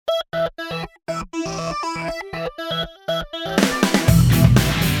Hello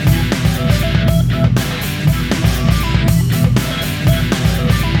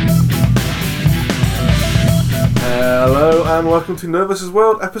and welcome to Nerd vs.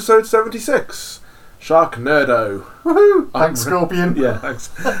 World, episode 76. Sharknado. Woohoo! Thanks, Scorpion. Yeah, thanks.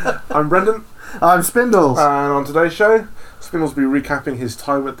 I'm Brendan. I'm Spindles. And on today's show, Spindles will be recapping his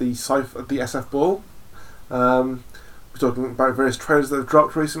time at the SF Ball. We're talking about various trailers that have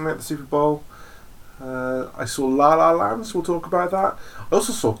dropped recently at the Super Bowl. I saw La La Land, so we'll talk about that. I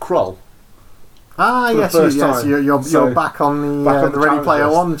also saw Krull. Yes, you're back on the Ready Player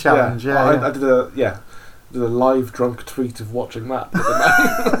One challenge. I did a live drunk tweet of watching that.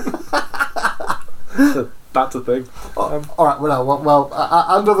 So that's a thing. All right.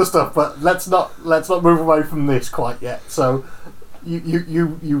 And other stuff, but let's not move away from this quite yet. So,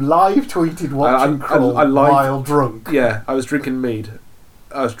 you live tweeted watching Krull while drunk. Yeah, I was drinking mead.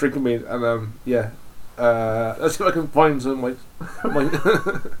 And let's see if I can find some of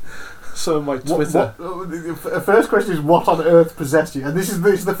my Twitter. First question is, what on earth possessed you? And this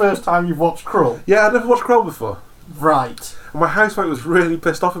is the first time you've watched Krull? Yeah, I'd never watched Krull before. Right. And my housemate was really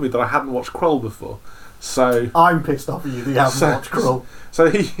pissed off at me that I hadn't watched Krull before. So I'm pissed off at you that you haven't watched Krull.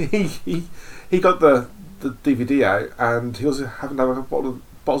 So he got the DVD out, and he also happened to have a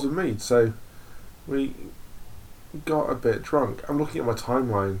bottles of mead. So we got a bit drunk. I'm looking at my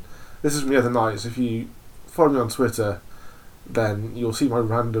timeline. This is from the other night. So if you follow me on Twitter, then you'll see my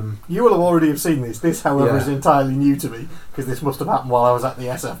random... You will have already seen this. This, however, is entirely new to me, because this must have happened while I was at the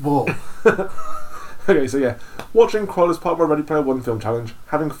SF Ball. Okay, so yeah. Watching Krull as part of my Ready Player One film challenge,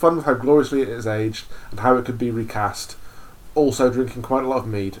 having fun with how gloriously it is aged, and how it could be recast. Also drinking quite a lot of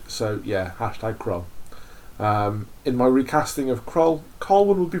mead, so yeah, hashtag Krull. In my recasting of Krull,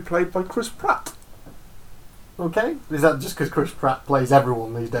 Colwyn would be played by Chris Pratt. Okay. Is that just because Chris Pratt plays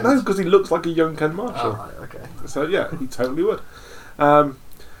everyone these days? No, because he looks like a young Ken Marshall. Oh, right, okay. So yeah, he totally would.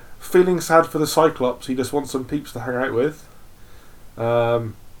 Feeling sad for the Cyclops, he just wants some peeps to hang out with.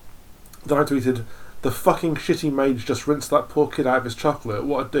 Then I tweeted, "The fucking shitty mage just rinsed that poor kid out of his chocolate.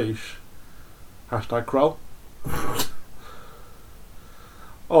 What a douche." Hashtag Krull.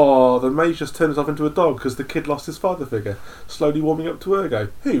 Oh, the mage just turned himself into a dog because the kid lost his father figure, slowly warming up to Ergo,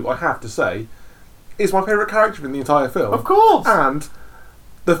 who, I have to say, is my favourite character in the entire film. Of course! And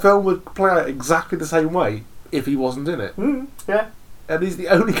the film would play out exactly the same way if he wasn't in it. Yeah. And he's the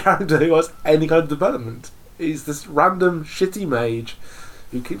only character who has any kind of development. He's this random, shitty mage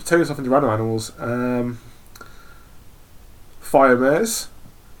who keeps turning himself into random animals. Fire mares.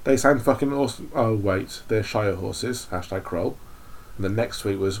 They sound fucking awesome. Oh, wait. They're Shire horses. Hashtag Krull. And the next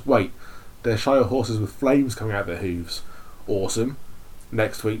tweet was, wait. They're Shire horses with flames coming out their hooves. Awesome.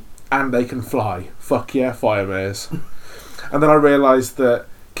 Next tweet. And they can fly. Fuck yeah, fire mares. And then I realised that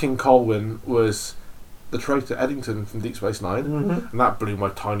King Colwyn was the traitor Eddington from Deep Space Nine. Mm-hmm. And that blew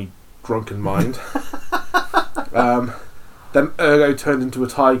my tiny drunken mind. Then Ergo turned into a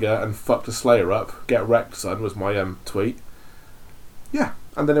tiger and fucked a Slayer up. Get wrecked, son, was my tweet. Yeah,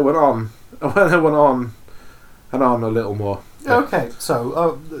 and then it went on. And it went on and on a little more. Yeah. Okay,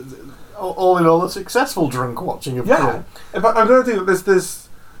 so all in all, a successful drunk watching of Krull. In fact, I'm going to do that.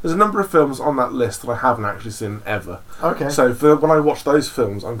 There's a number of films on that list that I haven't actually seen ever. Okay. So when I watch those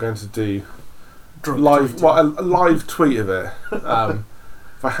films, I'm going to do a live tweet of it.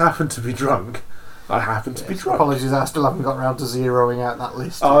 If I happen to be drunk, I happen to be drunk. Apologies, I still haven't got around to zeroing out that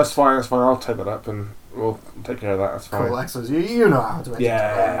list. Oh, that's fine. I'll take that up and we'll take care of that. That's fine. Cool, excellent. You know how to edit.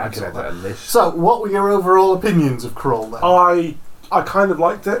 Yeah, I can edit a list. So, what were your overall opinions of Krull then? I kind of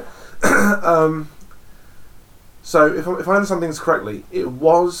liked it. So, if I understand things correctly, it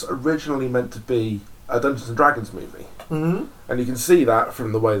was originally meant to be a Dungeons and Dragons movie. Mm-hmm. And you can see that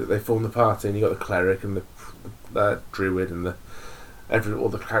from the way that they formed the party, and you got the cleric and the druid and all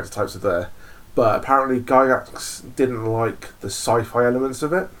the character types are there. But apparently Gygax didn't like the sci-fi elements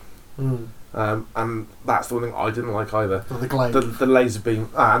of it. And that's the one thing I didn't like either. The glaive. The laser beam,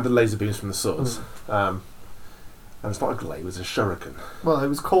 and the laser beams from the swords. And it's not a glaive, it's a shuriken. Well, it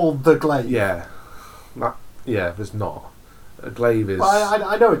was called the glaive. Yeah. It's not. A glaive is... Well,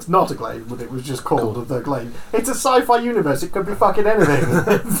 I know it's not a glaive, but it was just called the glaive. It's a sci-fi universe, it could be fucking anything.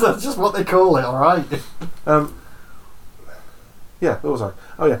 That's just what they call it, alright? Yeah, what was I?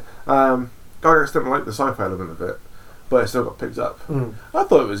 Oh yeah. Gygax didn't like the sci-fi element of it, but it still got picked up. I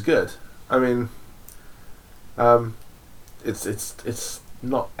thought it was good. I mean, it's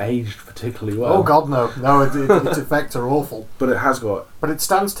not aged particularly well. Oh God, no! Its effects are awful. But it has got. But it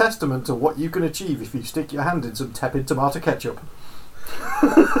stands testament to what you can achieve if you stick your hand in some tepid tomato ketchup.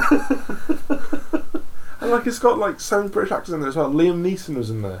 I like it's got like 7 British actors in there as well. Liam Neeson was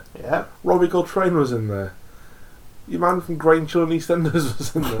in there. Yeah. Robbie Coltrane was in there. Your man from Great and Children EastEnders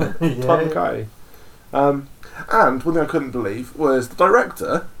was in there. Yeah. Tom Kay. And one thing I couldn't believe was the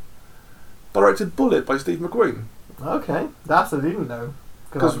director directed Bullet by Steve McQueen. Okay, that I didn't know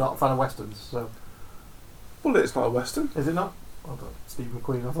because I'm not a fan of westerns. So Bullet's not a western. is it not? I thought Steve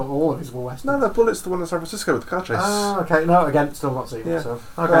McQueen. I thought all of his were westerns. No, Bullet's the one in San Francisco with the car chase. Okay. No, again, still not seen it. So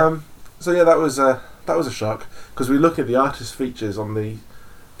okay. So yeah, that was a shock because we look at the artist features on the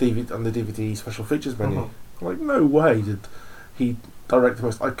DVD special features menu. Mm-hmm. Like, no way did he direct the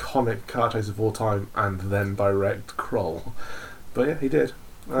most iconic car chase of all time and then direct Kroll. But yeah, he did.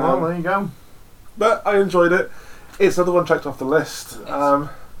 Well, there you go. But I enjoyed it. It's another one checked off the list. Have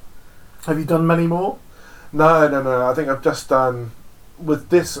you done many more? No. I think I've just done, with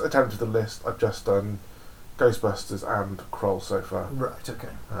this attempt at the list, I've just done Ghostbusters and Kroll so far. Right, okay.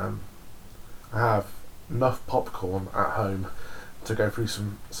 I have enough popcorn at home to go through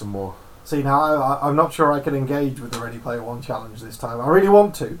some more. See, now I'm not sure I can engage with the Ready Player One challenge this time. I really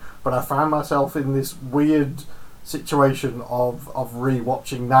want to, but I found myself in this weird situation of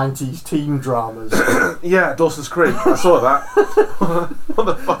re-watching 90s teen dramas. Yeah, Dawson's Creek. I saw that. What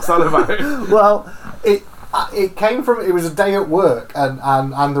the fuck's that about? Well, it came from, it was a day at work, and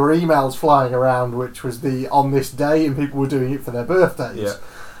there were emails flying around which was on this day, and people were doing it for their birthdays. Yeah.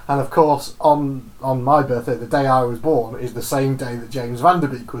 And of course, on my birthday, the day I was born, is the same day that James Van Der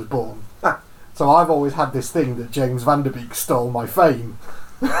Beek was born. So I've always had this thing that James Van Der Beek stole my fame.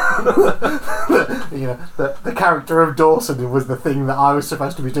 The character of Dawson was the thing that I was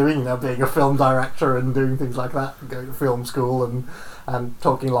supposed to be doing, being a film director and doing things like that, and going to film school and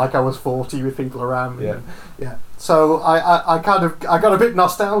talking like I was 40 with people around me. Yeah. So I got a bit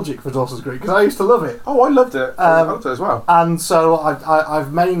nostalgic for Dawson's Creek because I used to love it. Oh, I loved it. I loved it as well. And so I've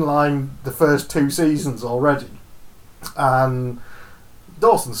mainlined the first 2 seasons already, and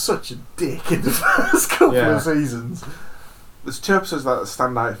Dawson's such a dick in the first couple of seasons. There's 2 episodes that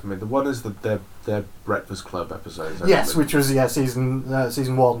stand out for me. The one is their Breakfast Club episode. Yes, which was season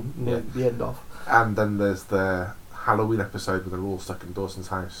 1, the end of. And then there's the Halloween episode where they're all stuck in Dawson's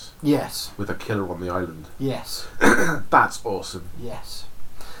house. Yes. With a killer on the island. Yes. That's awesome. Yes.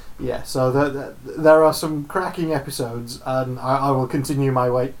 Yeah, so there are some cracking episodes, and I will continue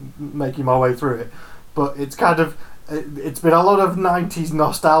making my way through it. But it's kind of... It's been a lot of 90s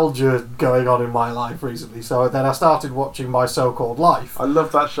nostalgia going on in my life recently, so then I started watching My So-Called Life. I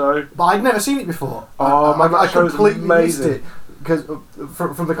love that show. But I'd never seen it before. Oh, I completely amazing. missed it. Because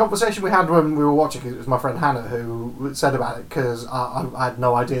from the conversation we had when we were watching, it was my friend Hannah who said about it, because I had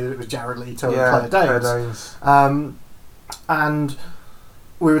no idea that it was Jared Leto and Claire Danes. And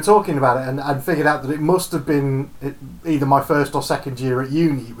we were talking about it, and I'd figured out that it must have been either my first or second year at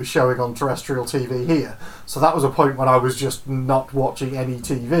uni. It was showing on terrestrial TV here, so that was a point when I was just not watching any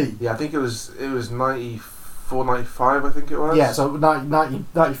TV. Yeah, I think it was 94, 95, I think it was. Yeah, so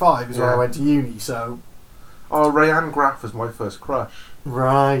 95 is when I went to uni, so... Oh, Rayanne Graff was my first crush.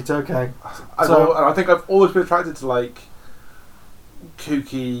 Right, okay. I think I've always been attracted to, like,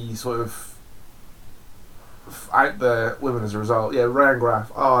 kooky, sort of out there women as a result. Yeah, Rayanne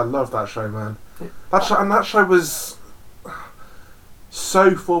Graff. Oh, I love that show, man. That show was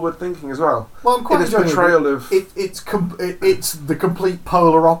so forward thinking as well. Well, I'm quite enjoying portrayal of it's the complete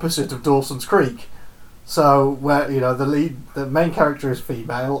polar opposite of Dawson's Creek. So where the main character is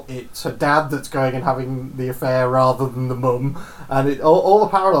female, it's her dad that's going and having the affair rather than the mum, and all the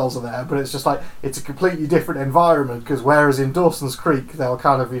parallels are there, but it's just like it's a completely different environment. Because whereas in Dawson's Creek they'll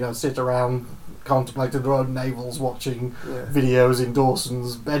kind of sit around contemplating their own navels, watching videos in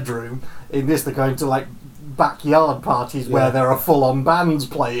Dawson's bedroom. In this, they're going to like backyard parties where there are full-on bands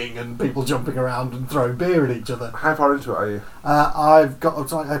playing and people jumping around and throwing beer at each other. How far into it are you? I've got up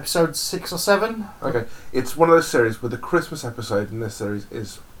to like episode 6 or 7. Okay, it's one of those series where the Christmas episode in this series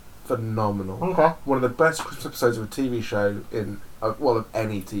is phenomenal. Okay, one of the best Christmas episodes of a TV show of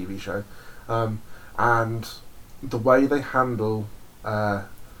any TV show, and the way they handle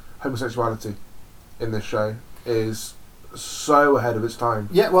homosexuality in this show is so ahead of its time.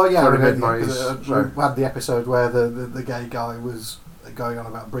 Yeah, well, yeah. For a mid-90s show. We had the episode where the gay guy was going on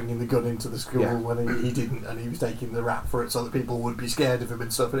about bringing the gun into the school when he didn't, and he was taking the rap for it so that people would be scared of him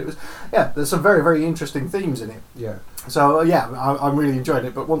and stuff. And it was, there's some very, very interesting themes in it. Yeah. So I'm really enjoying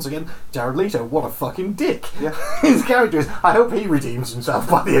it. But once again, Jared Leto, what a fucking dick. Yeah. His character is. I hope he redeems himself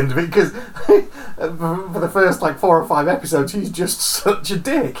by the end of it, because for the first like 4 or 5 episodes, he's just such a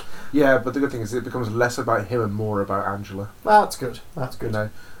dick. Yeah, but the good thing is it becomes less about him and more about Angela. That's good. That's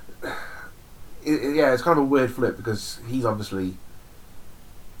good. It's kind of a weird flip because he's obviously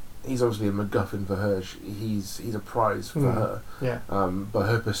he's obviously a MacGuffin for her. He's a prize for her. Yeah. But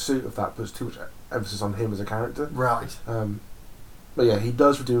her pursuit of that puts too much emphasis on him as a character. Right. But yeah, he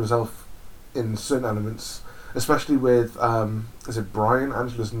does redeem himself in certain elements, especially with is it Brian,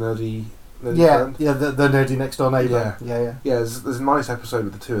 Angela's nerdy friend? Yeah, the nerdy next door neighbour. Yeah. There's a nice episode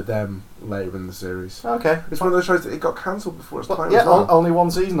with the two of them later in the series. Okay. It's one of those shows that it got cancelled before its time. Yeah, as well. only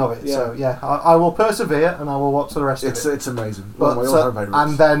one season of it. Yeah. So yeah, I will persevere and I will watch the rest of it. It's amazing. But, One of my all-time favourites.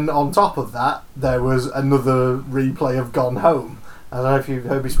 and then on top of that, there was another replay of Gone Home. I don't know if you've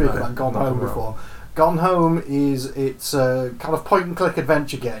heard me speak about Gone Home before. Gone Home it's a kind of point-and-click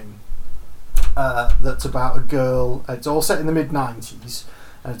adventure game that's about a girl. It's all set in the mid-90s,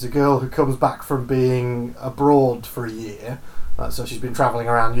 and it's a girl who comes back from being abroad for a year. So she's been travelling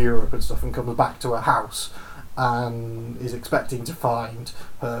around Europe and stuff, and comes back to her house and is expecting to find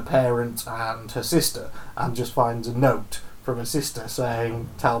her parents and her sister, and just finds a note from her sister saying,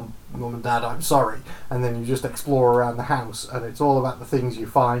 "Tell mum and dad I'm sorry." And then you just explore around the house, and it's all about the things you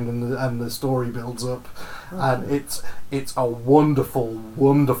find, and the story builds up. And it's a wonderful,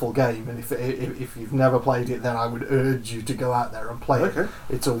 wonderful game. And if you've never played it, then I would urge you to go out there and play it.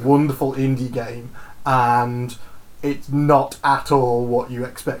 It's a wonderful indie game, and it's not at all what you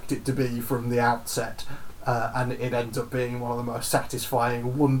expect it to be from the outset. And it ends up being one of the most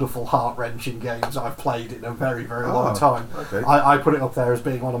satisfying, wonderful, heart-wrenching games I've played in a very, very long time. Okay. I put it up there as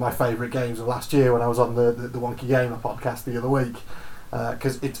being one of my favourite games of last year when I was on the Wonky Gamer podcast the other week,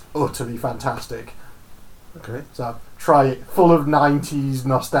 because it's utterly fantastic. Okay. So try it. Full of 90s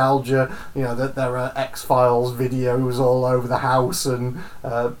nostalgia. You know that there are X-Files videos all over the house, and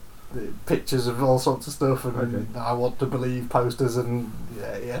pictures of all sorts of stuff, and I Want to Believe posters, and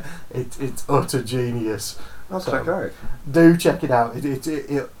it's utter genius. I'll check it out. Do check it out.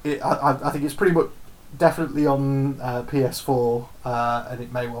 I think it's pretty much definitely on PS4, and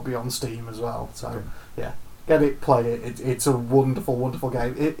it may well be on Steam as well. So yeah, get it, play it. It's a wonderful, wonderful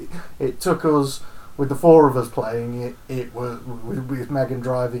game. It took us, with the four of us playing it, it was with Megan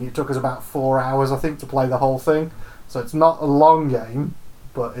driving. It took us about 4 hours, I think, to play the whole thing. So it's not a long game,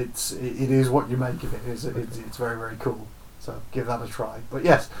 but it is what you make of it. It's very, very cool. So give that a try. But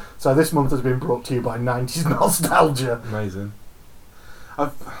yes, so this month has been brought to you by 90s nostalgia. Amazing.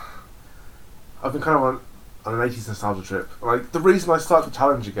 I've been kind of on an 80s nostalgia trip. Like, the reason I started the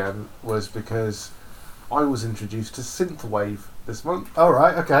challenge again was because I was introduced to synthwave this month. Oh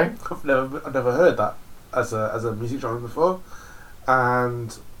right, okay. I've never heard that as a music genre before,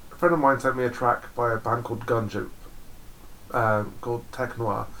 and a friend of mine sent me a track by a band called Gunship, called Tech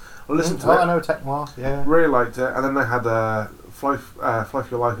Noir. I listened to it. I know Tech Noir. Yeah. Really liked it, and then they had Fly for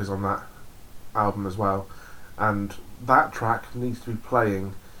Your Life is on that album as well, and that track needs to be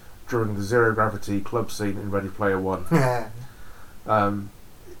playing during the Zero Gravity club scene in Ready Player One. Yeah.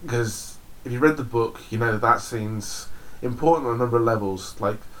 Because if you read the book, you know that scene's important on a number of levels.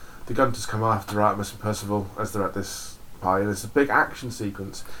 Like, the Gunters come after Artemis and Percival as they're at this party, and it's a big action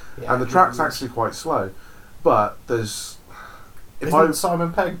sequence, and the track's actually quite slow, but there's... Isn't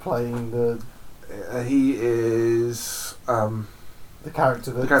Simon Pegg playing the... he is... the character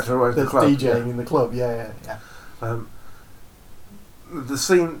that's who owns the club, DJing in the club, yeah. The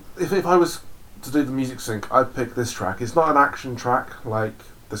scene... If I was to do the music sync, I'd pick this track. It's not an action track like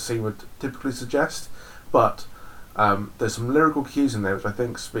the scene would typically suggest, but there's some lyrical cues in there which I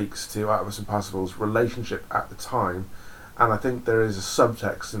think speaks to Artemis and Percival's relationship at the time, and I think there is a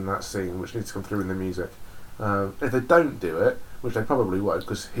subtext in that scene which needs to come through in the music. If they don't do it, which they probably won't,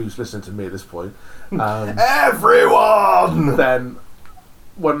 because who's listening to me at this point? Everyone! Then,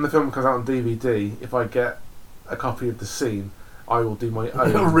 when the film comes out on DVD, if I get a copy of the scene, I will do my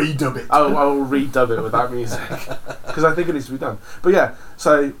own... redub it. I will redub it with that music, because I think it needs to be done. But yeah,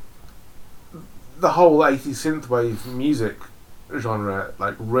 so the whole 80s synthwave music genre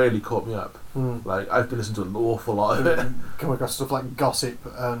really caught me up. Like, I've been listening to an awful lot of it. Come across stuff like Gossip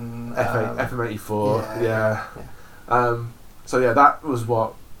and FM84. Yeah. So yeah, that was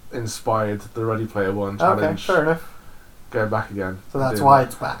what inspired the Ready Player One challenge. Okay, fair enough. Going back again. So that's why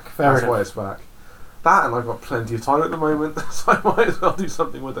it's back. That's why it's back. That, and I've got plenty of time at the moment, so I might as well do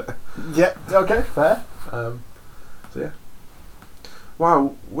something with it. Yeah. Okay. Fair. So yeah.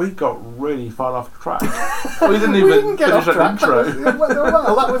 Wow, we got really far off track. We didn't even finish an intro.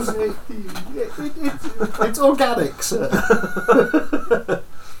 That was it's organic, sir.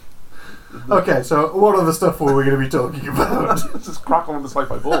 Okay, so what other stuff were we going to be talking about? Let's just crack on with the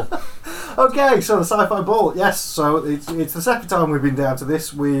Sci-Fi Ball. Okay, so the Sci-Fi Ball, yes. So it's the second time we've been down to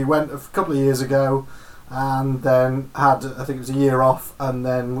this. We went a couple of years ago, and then had, I think it was a year off, and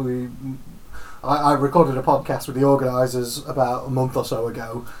then I recorded a podcast with the organisers about a month or so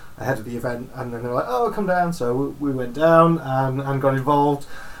ago, ahead of the event, and then they were like, "Oh, come down." So we went down and got involved,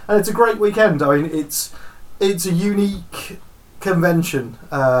 and it's a great weekend. I mean, it's a unique convention.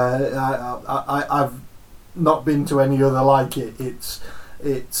 I've not been to any other like it. It's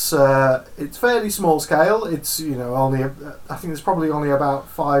fairly small scale. It's only I think there's probably only about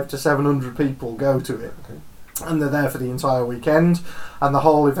 500 to 700 people go to it. Okay. And they're there for the entire weekend, and the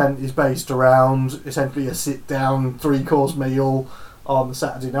whole event is based around essentially a sit-down 3-course meal on the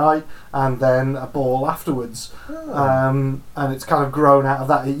Saturday night, and then a ball afterwards. And it's kind of grown out of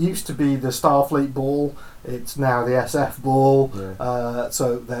that. It used to be the Starfleet ball. It's now the SF ball. Yeah.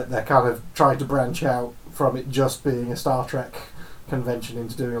 So they're kind of trying to branch out from it just being a Star Trek convention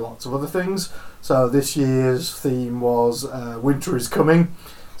into doing lots of other things. So this year's theme was Winter is Coming.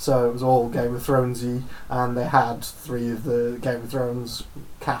 So it was all Game of Thronesy, and they had 3 of the Game of Thrones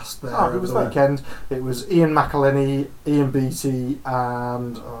cast there over the weekend. It was Ian McElhenney, Ian Beattie,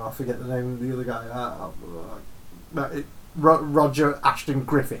 and I forget the name of the other guy. Roger Ashton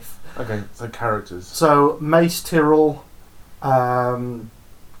Griffith. Okay, so characters. So Mace Tyrrell, Ian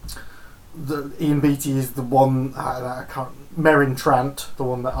Beattie is the one. I can't. Meryn Trant, the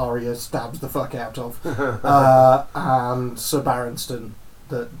one that Arya stabs the fuck out of, and Sir Barristan,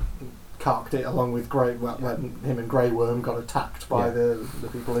 that carked it along with when him and Grey Worm got attacked by the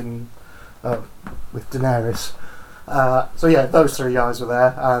people in with Daenerys. So yeah, those 3 guys were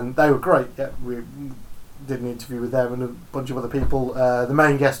there, and they were great. Yeah, we did an interview with them and a bunch of other people. The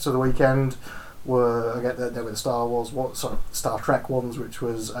main guests of the weekend were they were the Star Trek ones, which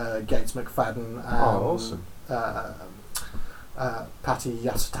was Gates McFadden and awesome. Patty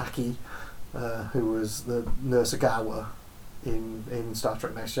Yasutaki, who was the Nurse Ogawa in Star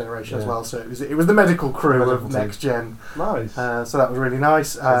Trek Next Generation as well. So it was the medical crew of Next Gen. Nice. So that was really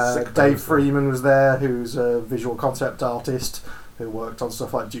nice. Dave Freeman was there, who's a visual concept artist who worked on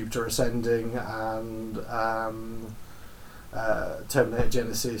stuff like Jupiter Ascending and Terminator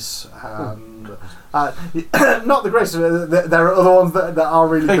Genesis, and not the greatest. There are other ones that are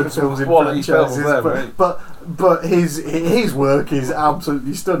really good films in franchises, but his work is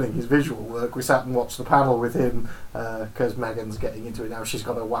absolutely stunning. His visual work. We sat and watched the panel with him because Megan's getting into it now. She's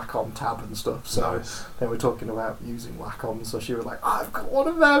got a Wacom tab and stuff, so nice. They were talking about using Wacom. So she was like, "I've got one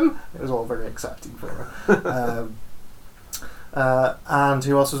of them." It was all very exciting for her. And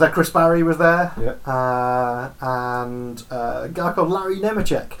who else was there? Chris Barry was there, and a guy called Larry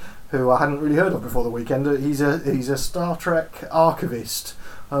Nemeczek, who I hadn't really heard of before the weekend. He's a Star Trek archivist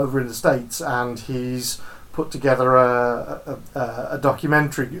over in the States, and he's put together a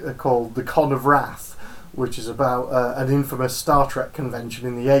documentary called The Con of Wrath, which is about an infamous Star Trek convention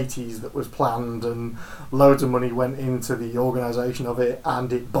in the 80s that was planned, and loads of money went into the organisation of it,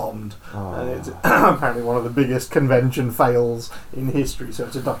 and it bombed. And it's apparently one of the biggest convention fails in history, so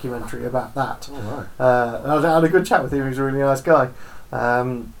it's a documentary about that. I had a good chat with him. He's a really nice guy.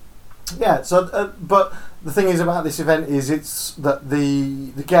 But the thing is about this event is it's that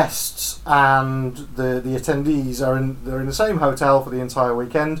the guests and the attendees they're in the same hotel for the entire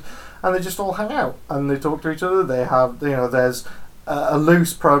weekend, and they just all hang out and they talk to each other. They have, there's a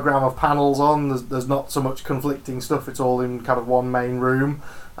loose program of panels on. There's not so much conflicting stuff. It's all in kind of one main room,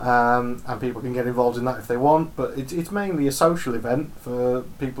 and people can get involved in that if they want. But it's mainly a social event for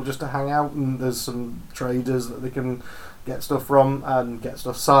people just to hang out. And there's some traders that they can get stuff from and get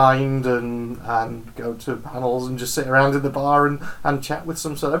stuff signed and go to panels and just sit around in the bar and chat with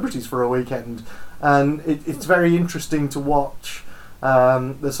some celebrities for a weekend. And it's very interesting to watch.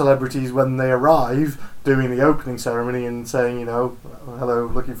 The celebrities when they arrive doing the opening ceremony and saying, hello,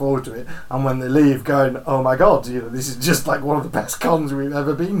 looking forward to it, and when they leave going, oh my god, this is just like one of the best cons we've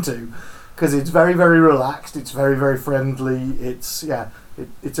ever been to, because it's very, very relaxed, it's very, very friendly, it's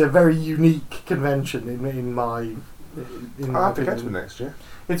a very unique convention in my I'll have to go to it next year.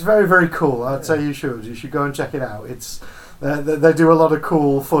 It's very, very cool. I'd say you should go and check it out. It's they do a lot of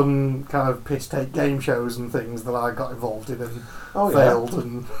cool, fun kind of piss-take game shows and things that I got involved in and failed.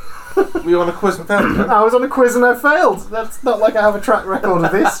 And were you on a quiz and failed? I was on a quiz and I failed. That's not like I have a track record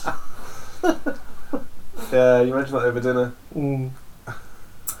of this. Yeah, you mentioned that over dinner.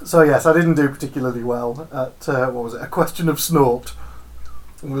 So yes, I didn't do particularly well at what was it? A Question of Snort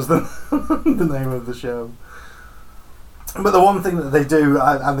was the the name of the show. But the one thing that they do,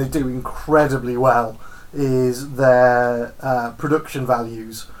 and they do incredibly well, is their production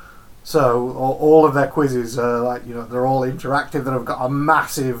values. So all of their quizzes are they're all interactive. They've got a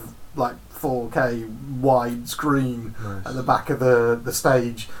massive 4K wide screen at the back of the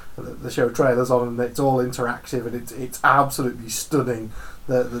stage. The show trailers on, and it's all interactive, and it's absolutely stunning.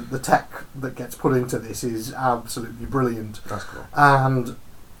 The tech that gets put into this is absolutely brilliant. That's cool. And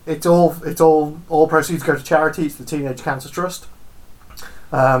all proceeds go to charity. It's the Teenage Cancer Trust.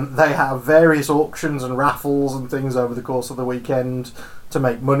 They have various auctions and raffles and things over the course of the weekend to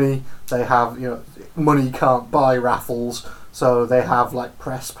make money. They have, money can't buy raffles, so they have like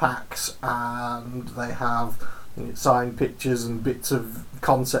press packs, and they have signed pictures and bits of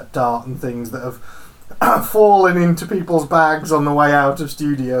concept art and things that have fallen into people's bags on the way out of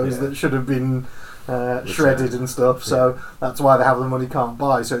studios that should have been shredded and stuff. So that's why they have the money can't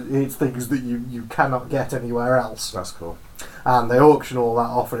buy. So it's things that you cannot get anywhere else. That's cool. And they auction all that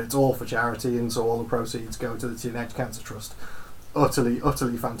off, and it's all for charity, and so all the proceeds go to the Teenage Cancer Trust.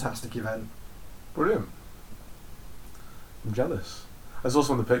 Utterly fantastic event. Brilliant. I'm jealous. I saw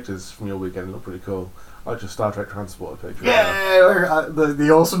some of the pictures from your weekend. It looked pretty cool. I just Star Trek transporter picture. Yeah,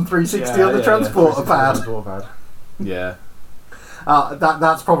 the awesome 360 on the transporter pad. Transporter pad. Yeah.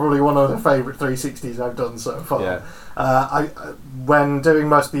 That's probably one of the favourite 360s I've done so far. Yeah. When doing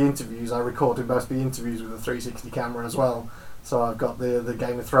most of the interviews, I recorded most of the interviews with a 360 camera as well. So I've got the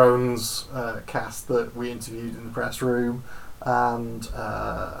Game of Thrones cast that we interviewed in the press room, and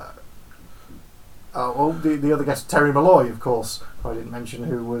the other guest, Terry Malloy, of course, I didn't mention,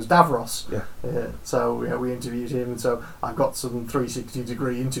 who was Davros. Yeah. So we interviewed him. So I've got some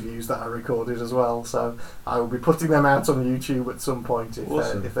 360-degree interviews that I recorded as well. So I will be putting them out on YouTube at some point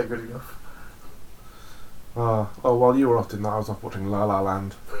if they're good enough. While you were off doing that, I was off watching La La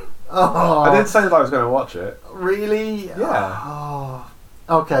Land. Oh, I did say that I was going to watch it. Really? Yeah. Oh.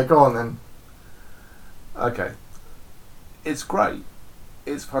 Okay, go on then. Okay. It's great.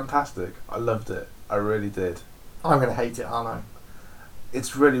 It's fantastic. I loved it. I really did. I'm going to hate it, aren't I?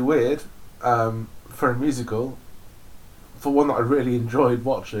 It's really weird for a musical. For one that I really enjoyed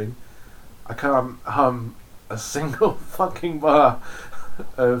watching, I can't hum a single fucking bar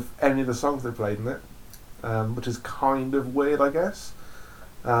of any of the songs they played in it, which is kind of weird, I guess.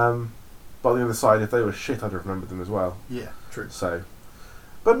 But on the other side, if they were shit, I'd have remembered them as well. Yeah, true. So,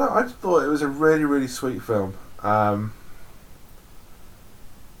 but no, I just thought it was a really, really sweet film.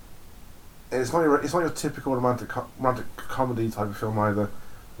 It's not your typical romantic comedy type of film either.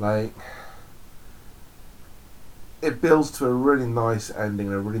 Like, it builds to a really nice ending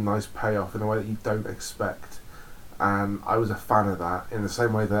and a really nice payoff in a way that you don't expect. And I was a fan of that in the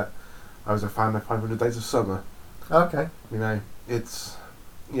same way that I was a fan of 500 Days of Summer. Okay.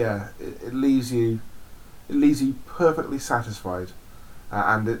 It leaves you perfectly satisfied,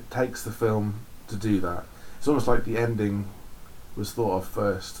 and it takes the film to do that. It's almost like the ending was thought of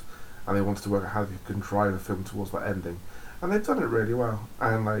first, and they wanted to work out how they could drive a film towards that ending, and they've done it really well.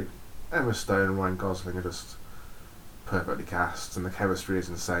 And like Emma Stone and Ryan Gosling are just perfectly cast, and the chemistry is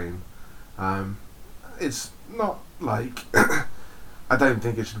insane. It's not like I don't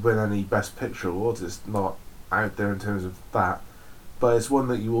think it should win any Best Picture awards. It's not out there in terms of that, but it's one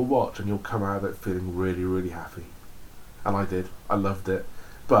that you will watch and you'll come out of it feeling really, really happy. And I did. I loved it.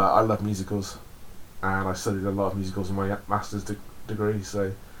 But I love musicals, and I studied a lot of musicals in my master's degree,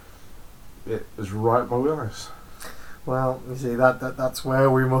 so it was right in my wheelhouse. Well, you see, that's where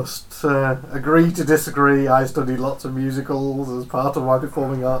we must agree to disagree. I studied lots of musicals as part of my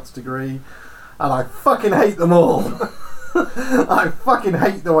performing arts degree, and I fucking hate them all. I fucking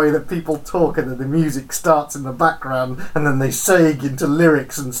hate the way that people talk and that the music starts in the background and then they seg into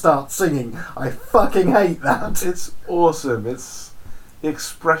lyrics and start singing. I fucking hate that. It's awesome. It's the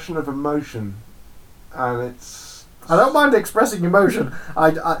expression of emotion, and it's... I don't mind expressing emotion.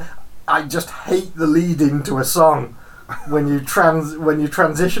 I just hate the lead into a song. When you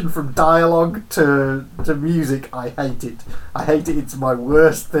transition from dialogue to music, I hate it. I hate it. It's my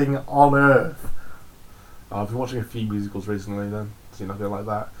worst thing on earth. I've been watching a few musicals recently then, so you're not going to like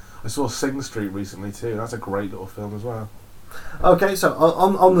that. I saw Sing Street recently too, that's a great little film as well. Okay, so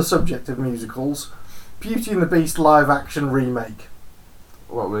on the subject of musicals, Beauty and the Beast live action remake.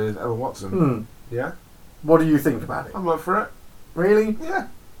 What, with Emma Watson? Yeah? What do you think about it? I'm up for it. Really? Yeah.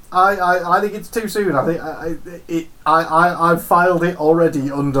 I think it's too soon. I think I've filed it already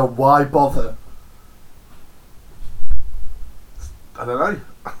under why bother. I don't know.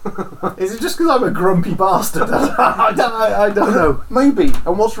 Is it just because I'm a grumpy bastard? I don't know. Maybe.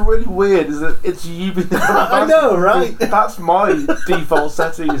 And what's really weird is that it's you being the grumpy bastard. I know, right? That's my default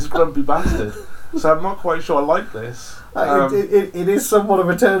setting is grumpy bastard. So I'm not quite sure I like this. It is somewhat of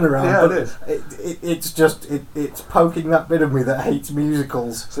a turnaround. Yeah, but it is. It's poking that bit of me that hates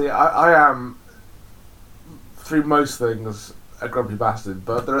musicals. See, I am, through most things, a grumpy bastard,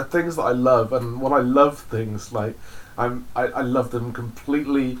 but there are things that I love, and when I love things, like, I love them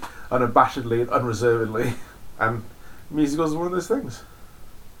completely, unabashedly, and unreservedly, and musicals are one of those things.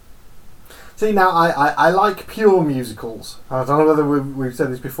 See, now I like pure musicals. I don't know whether we've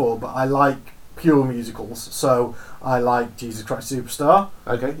said this before, but I like pure musicals. So I like Jesus Christ Superstar.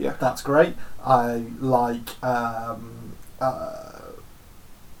 Okay, yeah. That's great. I like I'm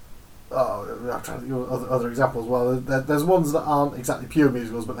trying to think of other examples. Well, there's ones that aren't exactly pure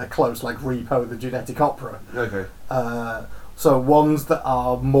musicals, but they're close, like Repo, the Genetic Opera. Okay. So ones that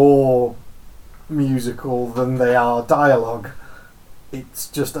are more musical than they are dialogue. It's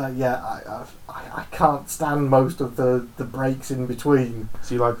just I can't stand most of the breaks in between.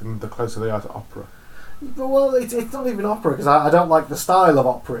 So you like them the closer they are to opera? Well, it's not even opera because I don't like the style of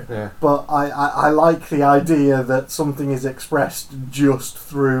opera. Yeah. But I like the idea that something is expressed just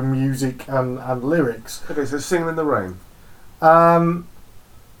through music and lyrics. Okay, so Singing in the Rain.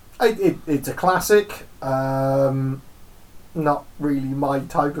 It's a classic. Not really my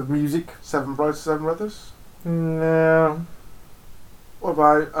type of music. Seven Brides, Seven Brothers. No. What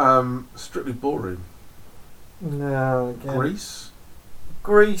about Strictly Ballroom? No. Again.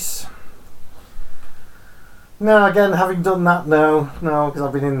 Grease. No, again, having done that, no, because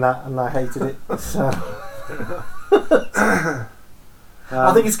I've been in that and I hated it. So.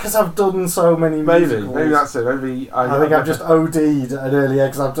 I think it's because I've done so many musicals. Maybe that's it. I think I've just OD'd at earlier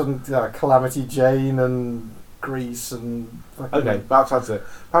because I've done Calamity Jane and Grease and. Okay, perhaps that's it.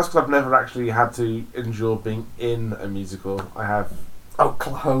 Perhaps because I've never actually had to endure being in a musical. I have.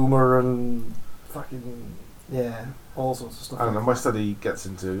 Oklahoma and fucking all sorts of stuff. I don't know. My study gets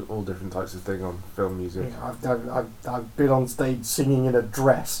into all different types of thing on film music. Yeah, I've been on stage singing in a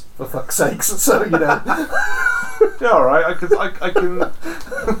dress for fuck's sakes. So Yeah, all right. I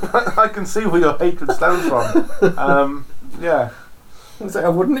can see where your hatred stems from. Yeah.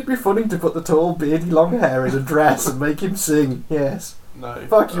 So, wouldn't it be funny to put the tall, beardy, long hair in a dress and make him sing? Yes. No.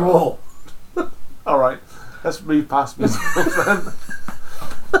 Fuck you all. All right. Let's move past musicals then.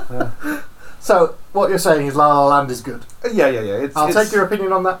 So, what you're saying is La La Land is good. Yeah. I'll take your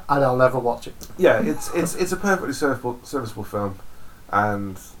opinion on that, and I'll never watch it. Yeah, it's a perfectly serviceable film,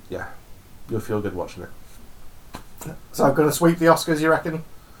 and yeah, you'll feel good watching it. So, I'm going to sweep the Oscars, you reckon?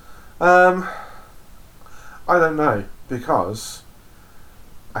 I don't know, because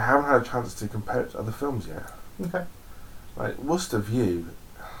I haven't had a chance to compare it to other films yet. Okay. Like Worcester View,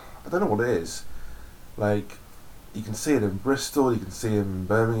 I don't know what it is. Like, you can see it in Bristol, you can see it in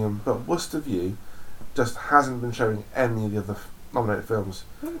Birmingham, but Worcester View just hasn't been showing any of the other nominated films.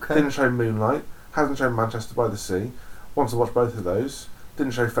 Okay. Didn't show Moonlight, hasn't shown Manchester by the Sea. Want to watch both of those.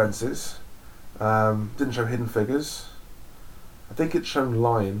 Didn't show Fences. Didn't show Hidden Figures. I think it's shown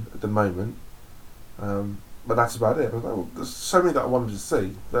Lion at the moment. But that's about it. But there's so many that I wanted to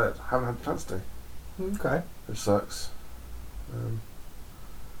see that I haven't had a chance to. Okay. Which sucks.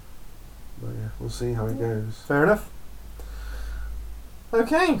 But yeah, we'll see how it goes. Fair enough.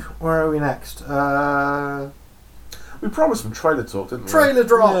 Okay, where are we next? We promised some trailer talk, didn't we? Trailer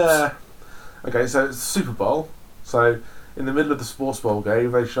drops! Yeah. Okay, so it's Super Bowl. So in the middle of the Sports Bowl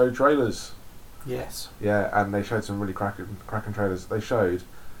game, they showed trailers. Yes. Yeah, and they showed some really cracking trailers. They showed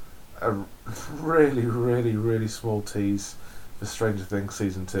a really, really, really small tease for Stranger Things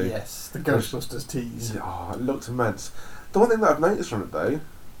Season 2. Yes, the Ghostbusters tease. Oh, it looked immense. The one thing that I've noticed from it, though,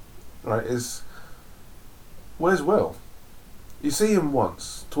 right, is where's Will? You see him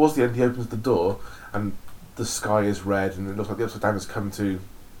once. Towards the end, he opens the door, and the sky is red, and it looks like the Upside Down has come to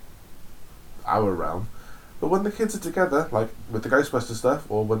our realm. But when the kids are together, like with the Ghostbusters stuff,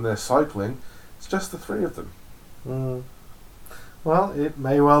 or when they're cycling, it's just the three of them. Mm. Well, it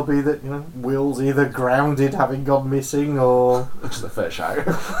may well be that, Will's either grounded, having gone missing, or... Which is a fair shout.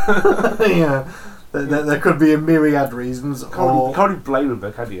 Yeah. There could be a myriad reasons. You can't really blame him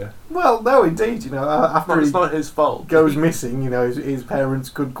though, can you? Well, no, indeed. After it's not his fault. Goes missing, his parents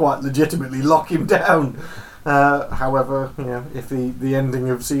could quite legitimately lock him down. However, if the ending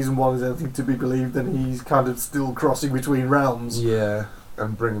of season 1 is anything to be believed, then he's kind of still crossing between realms. Yeah,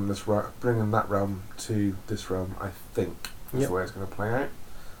 and bringing that realm to this realm, I think, is the way it's going to play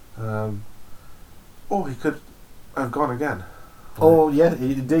out. Or he could have gone again. Or,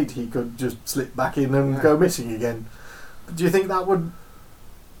 indeed, he could just slip back in and go missing again. But do you think that would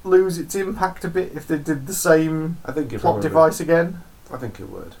lose its impact a bit if they did the same plot device again? I think it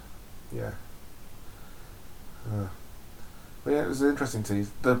would, yeah. But yeah, it was an interesting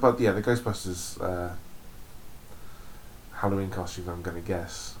tease. The Ghostbusters Halloween costume, I'm going to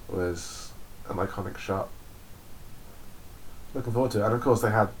guess, was an iconic shot. Looking forward to it. And of course they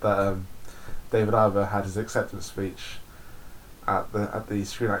had that David Harbour had his acceptance speech at the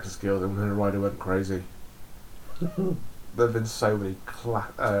Screen Actors Guild, and Winona Ryder went crazy. There have been so many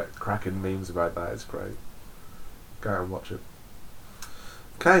cracking memes about that. It's great. Go out and watch it.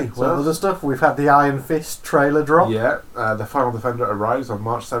 Okay, So well, other stuff, we've had the Iron Fist trailer drop. yeah, the final Defender arrives on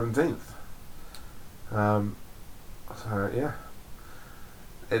March 17th. So yeah,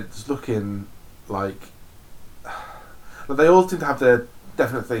 it's looking like they all seem to have their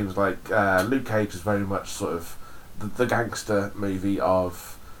definite themes. Like Luke Cage is very much sort of the gangster movie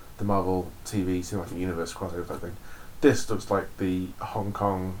of the Marvel TV cinematic universe crossover type thing. This looks like the Hong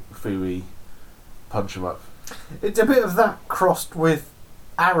Kong Fooey punch 'em up. It's a bit of that crossed with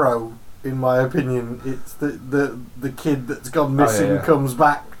Arrow, in my opinion. It's the kid that's gone missing yeah. comes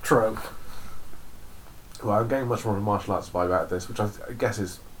back trope. Well, I'm getting much more of a martial arts vibe out of this, which I guess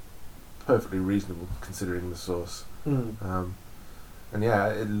is perfectly reasonable considering the source. Mm. And yeah,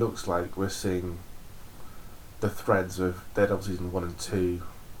 it looks like we're seeing the threads of Daredevil season 1 and 2,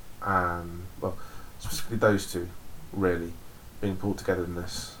 and well, specifically those two, really being pulled together in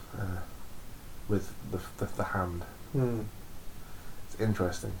this with the hand. Mm. It's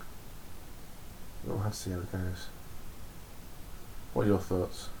interesting. We'll have to see how it goes. What are your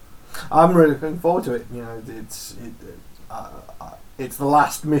thoughts? I'm really looking forward to it. You know, it's the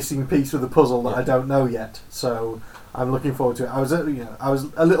last missing piece of the puzzle that I don't know yet. So I'm looking forward to it. I was a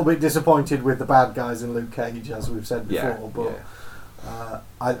little bit disappointed with the bad guys in Luke Cage, as we've said before. But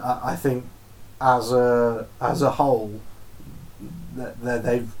I think as a whole,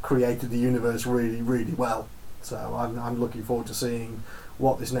 they've created the universe really, really well. So I'm looking forward to seeing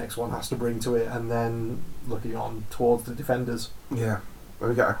what this next one has to bring to it, and then looking on towards the Defenders. Yeah. And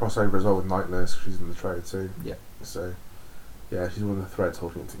we get a crossover as well with Night Nurse. She's in the trailer too. Yeah. So, yeah, she's one of the threads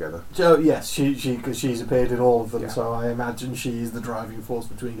holding it together. So yes, because she's appeared in all of them. Yeah. So I imagine she's the driving force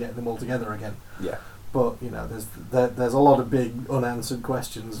between getting them all together again. Yeah. But you know, there's a lot of big unanswered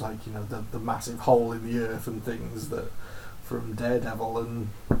questions, like the massive hole in the earth and things that from Daredevil, and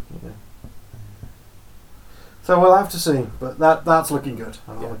so we'll have to see. But that's looking good,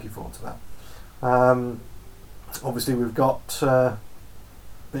 and I'm looking forward to that. Obviously, we've got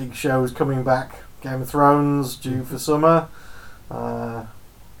big shows coming back. Game of Thrones due for summer. I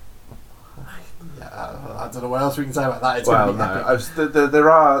don't know what else we can say about that. It's well, gonna be epic. there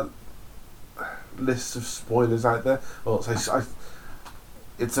are lists of spoilers out there. Well,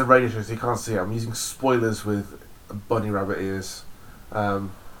 it's a radio show, so you can't see it. I'm using spoilers with bunny rabbit ears.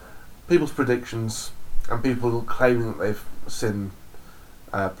 People's predictions and people claiming that they've seen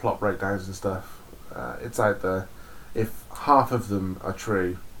plot breakdowns and stuff. It's out there. If half of them are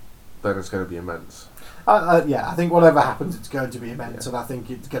true, then it's going to be immense. I think whatever happens, it's going to be immense, and I think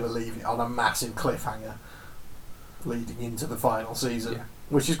it's going to leave it on a massive cliffhanger leading into the final season,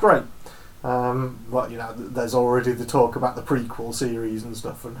 which is great. But there's already the talk about the prequel series and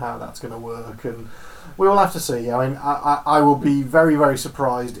stuff, and how that's going to work, and we will have to see. I mean, I will be very, very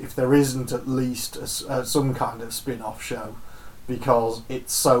surprised if there isn't at least some kind of spin-off show, because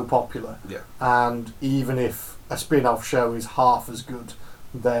it's so popular. Yeah. And even if a spin-off show is half as good,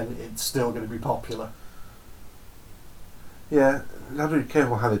 then it's still going to be popular. Yeah, you have to be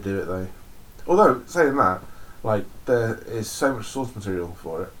careful how they do it though. Although, saying that, like, there is so much source material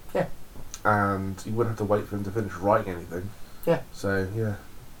for it. Yeah. And you wouldn't have to wait for them to finish writing anything. Yeah. So, yeah,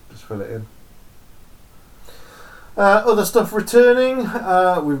 just fill it in. Other stuff returning.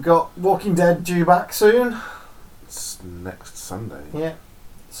 We've got Walking Dead due back soon. It's next Sunday. Yeah.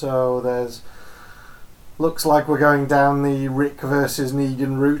 So there's... Looks like we're going down the Rick versus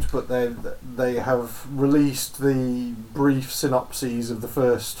Negan route, but they have released the brief synopses of the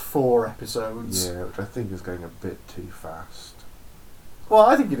first 4 episodes. Yeah, which I think is going a bit too fast. Well,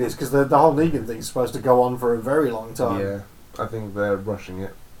 I think it is, because the whole Negan thing is supposed to go on for a very long time. Yeah, I think they're rushing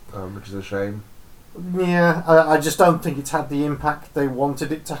it, which is a shame. Yeah, I just don't think it's had the impact they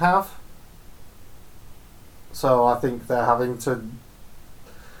wanted it to have. So I think they're having to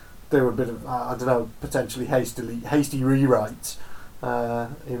do a bit of, I don't know, potentially hasty rewrites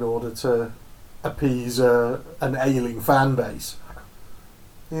in order to appease an ailing fan base.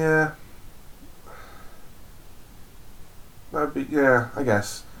 Yeah. That'd be, yeah, I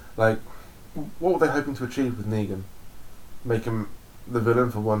guess. Like, what were they hoping to achieve with Negan? Make him the villain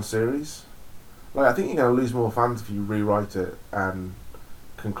for one series? Like, I think you're going to lose more fans if you rewrite it and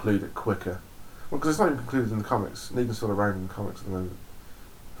conclude it quicker. Well, because it's not even concluded in the comics. Negan's still around in the comics at the moment.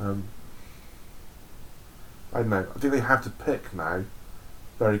 I don't know. I think they have to pick now,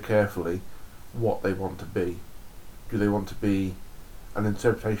 very carefully, what they want to be. Do they want to be an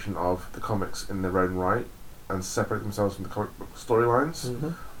interpretation of the comics in their own right and separate themselves from the comic book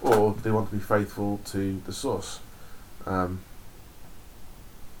storylines, or do they want to be faithful to the source? I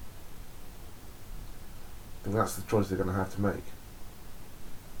think that's the choice they're going to have to make.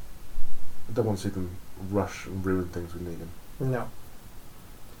 I don't want to see them rush and ruin things with Negan. No.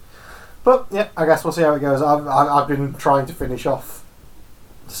 But yeah, I guess we'll see how it goes. I've been trying to finish off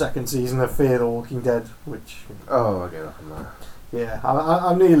the second season of Fear the Walking Dead, which Oh, I get up on that. yeah,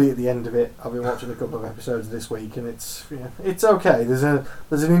 I'm nearly at the end of it. I've been watching a couple of episodes this week, and it's okay. There's an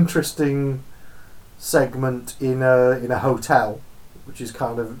interesting segment in a hotel, which is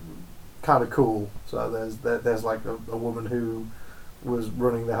kind of cool. So there's like a woman who was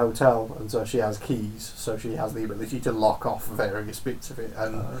running the hotel, and so she has keys, so she has the ability to lock off various bits of it,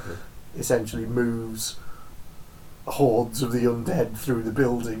 and essentially moves hordes of the undead through the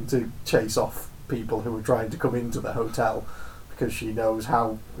building to chase off people who are trying to come into the hotel, because she knows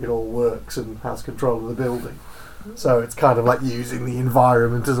how it all works and has control of the building. So it's kind of like using the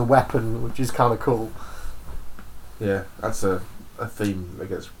environment as a weapon, which is kind of cool. Yeah, that's a theme that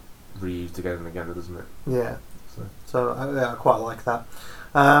gets reused again and again, doesn't it? Yeah. So I quite like that.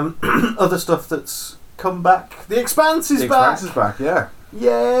 Other stuff that's come back. The Expanse is back. The Expanse is back, yeah.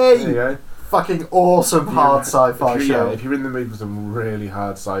 Yay! There you go. Fucking awesome hard sci-fi show. Yeah, if you're in the mood for some really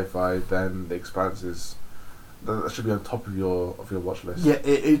hard sci-fi, then The Expanse is... That should be on top of your watch list. Yeah,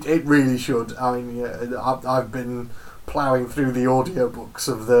 it really should. I mean, yeah, I've been ploughing through the audiobooks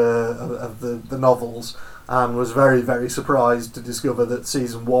of the novels, and was very, very surprised to discover that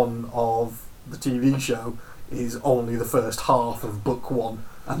season 1 of the TV show is only the first half of book 1,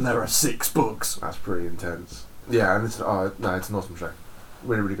 and there are 6 books. That's pretty intense. Yeah, and it's an awesome show.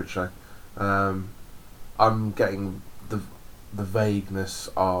 Really, really good show. I'm getting the vagueness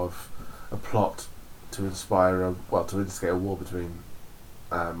of a plot to inspire to instigate a war between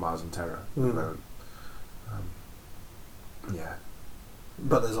Mars and Terra. Yeah.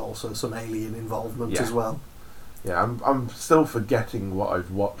 But there's also some alien involvement as well. Yeah, I'm still forgetting what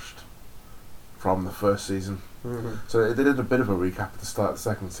I've watched from the first season. Mm-hmm. So they did a bit of a recap at the start of the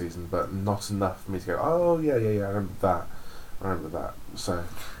second season, but not enough for me to go, oh yeah, I remember that. So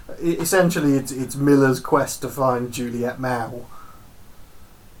essentially, it's Miller's quest to find Juliet Mao.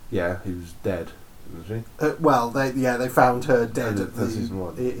 Yeah, who's dead, isn't she? Well, they found her dead at season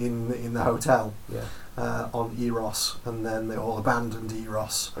 1. in the hotel. Yeah. On Eros, and then they all abandoned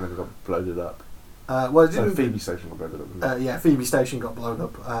Eros. And then it got bloated up. Phoebe Station got blown up. Yeah, Phoebe Station got blown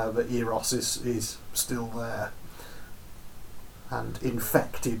up, but Eros is still there and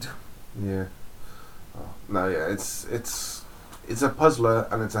infected. Yeah. Oh, no, yeah, it's a puzzler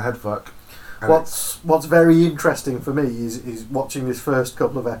and it's a headfuck. What's very interesting for me is watching this first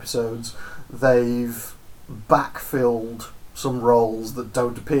couple of episodes. They've backfilled some roles that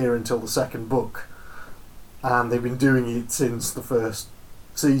don't appear until the second book, and they've been doing it since the first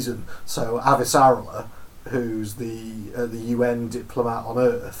season. So Avasarala, who's the UN diplomat on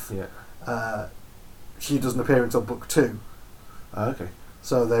Earth, she doesn't appear until book 2. Okay.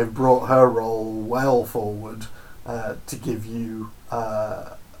 So they've brought her role well forward to give you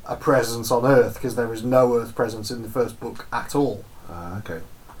a presence on Earth, because there is no Earth presence in the first book at all. Okay.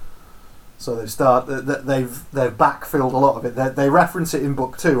 So they've backfilled a lot of it. They reference it in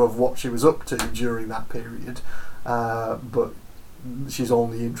book 2 of what she was up to during that period, but she's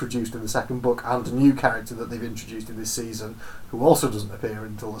only introduced in the second book. And a new character that they've introduced in this season, who also doesn't appear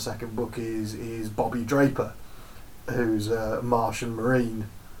until the second book, is Bobby Draper, who's a Martian Marine.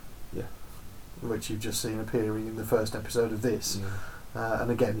 Yeah. Which you've just seen appearing in the first episode of this. Yeah.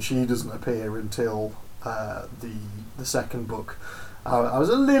 And again, she doesn't appear until the second book. I was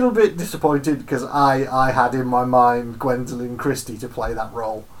a little bit disappointed because I had in my mind Gwendolyn Christie to play that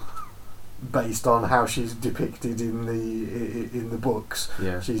role, based on how she's depicted in the books.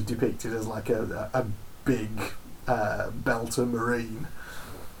 Yeah. She's depicted as like a big belter marine,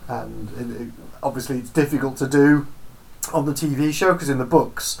 and obviously it's difficult to do on the TV show, because in the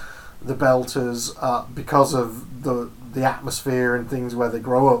books the belters are, because of the atmosphere and things where they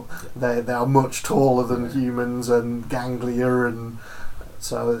grow up, they are much taller than humans and ganglier, and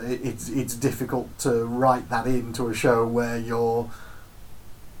so it's difficult to write that into a show where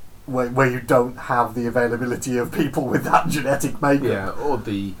where you don't have the availability of people with that genetic makeup. Yeah, or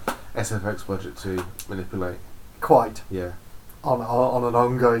the SFX budget to manipulate. Quite. Yeah. On an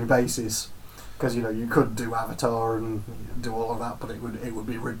ongoing basis. Because you could do Avatar and do all of that, but it would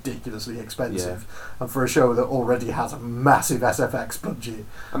be ridiculously expensive. Yeah. And for a show that already has a massive SFX budget.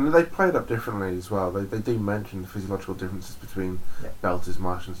 And they play it up differently as well. They do mention the physiological differences between Belters,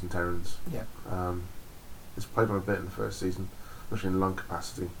 Martians and Terrans. Yeah. It's played on a bit in the first season, especially in lung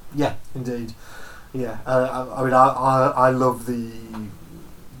capacity. Yeah, indeed. Yeah. I mean, I love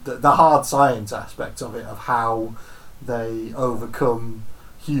the hard science aspects of it, of how they overcome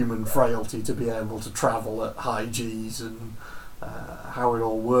human frailty to be able to travel at high Gs, and how it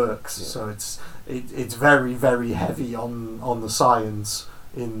all works. Yeah. So it's very, very heavy on the science,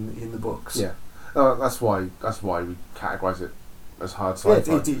 in the books. Yeah, that's why we categorise it as hard Yeah,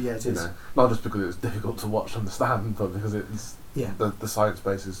 sci-fi. it is. You know, not just because it's difficult to watch and understand, but because it's the science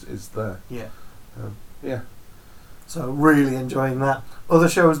base is there. Yeah. Yeah. So really enjoying that. Other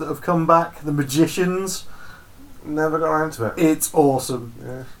shows that have come back, The Magicians. Never got around to it. It's awesome.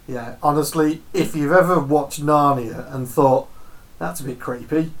 Yeah. Yeah, honestly, if you've ever watched Narnia and thought, that's a bit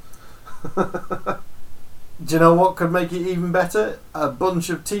creepy, do you know what could make it even better? A bunch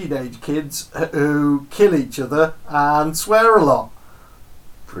of teenage kids who kill each other and swear a lot.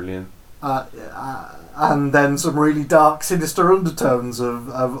 Brilliant. And then some really dark, sinister undertones of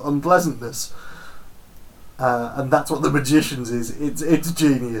unpleasantness. And that's what The Magicians is. It's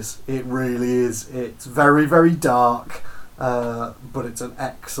genius. It really is. It's very, very dark, but it's an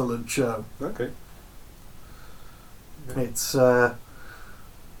excellent show. Okay. It's... You're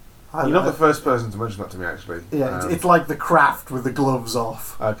not the first person to mention that to me, actually. Yeah, it's like The Craft with the gloves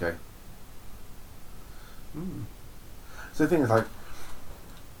off. Okay. So the thing is, like,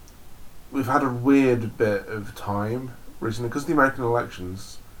 we've had a weird bit of time recently because of the American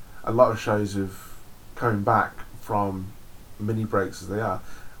elections. A lot of shows have coming back from mini breaks as they are,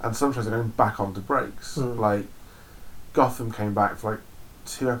 and some shows are going back onto breaks. Like Gotham came back for like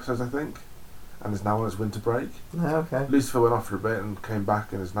 2 episodes, I think, and is now on its winter break. Okay. Lucifer went off for a bit and came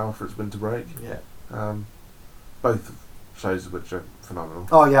back and is now for its winter break. Yeah. Both shows of which are phenomenal.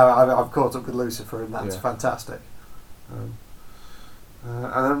 Oh yeah, I've caught up with Lucifer and that's fantastic. And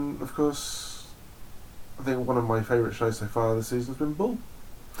then, of course, I think one of my favourite shows so far this season has been Bull.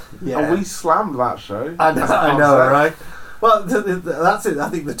 Yeah. And we slammed that show. I know, right? Well, that's it. I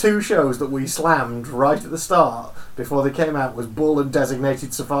think the two shows that we slammed right at the start before they came out was Bull and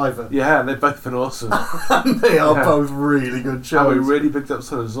Designated Survivor. Yeah, and they've both been awesome. And they are both really good shows. And we really picked up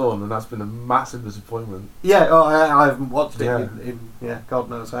Son of Zorn, and that's been a massive disappointment. Yeah, I haven't watched it in God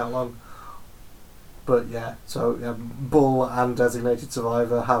knows how long. But yeah, so Bull and Designated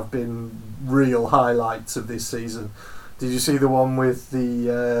Survivor have been real highlights of this season. Did you see the one with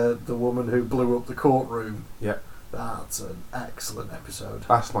the woman who blew up the courtroom? Yeah. That's an excellent episode.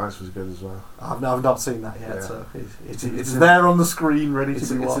 Last night's was good as well. I've not seen that yet, Yeah. so it's there on the screen ready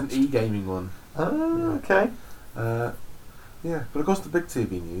to be watched. It's an e-gaming one. Oh, okay. Yeah, but of course the big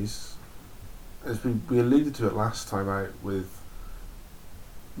TV news, as we alluded to it last time out with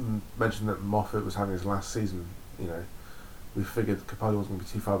mentioned that Moffat was having his last season, you know, we figured Capaldi wasn't going to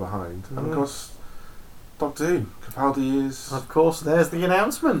be too far behind. And of course, Doctor Who, Capaldi is... Of course, there's the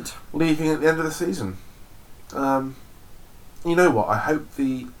announcement. Leaving at the end of the season. You know what, I hope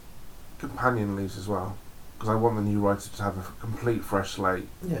the companion leaves as well, because I want the new writer to have a complete fresh slate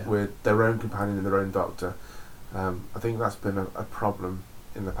with their own companion and their own Doctor. I think that's been a problem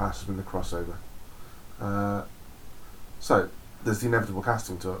in the past, has been the crossover. So, there's the inevitable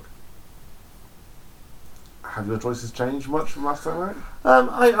casting talk. Have your choices changed much from last time out?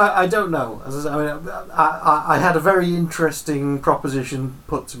 I don't know. As I had a very interesting proposition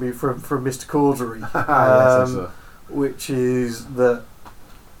put to me from Mr. Cordery, which is that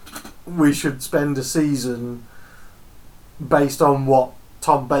we should spend a season based on what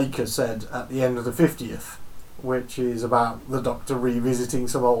Tom Baker said at the end of the 50th, which is about the Doctor revisiting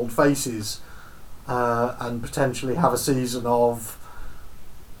some old faces, and potentially have a season of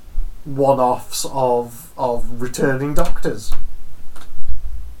one-offs of returning Doctors.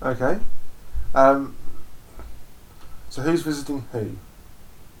 Okay. So who's visiting who?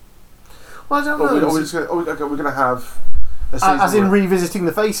 Well, I don't know. We're going to have a season as in revisiting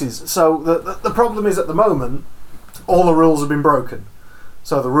the faces. So the problem is at the moment, all the rules have been broken.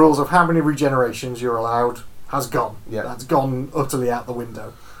 So the rules of how many regenerations you're allowed has gone. Yeah. That's gone utterly out the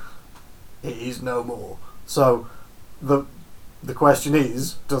window. It is no more. So the question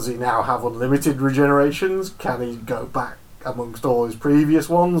is, does he now have unlimited regenerations? Can he go back amongst all his previous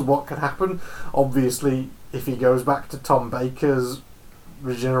ones? What can happen? Obviously, if he goes back to Tom Baker's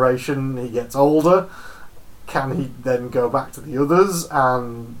regeneration, he gets older. Can he then go back to the others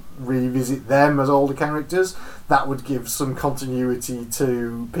and revisit them as older characters? That would give some continuity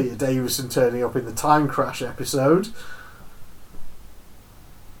to Peter Davison turning up in the Time Crash episode.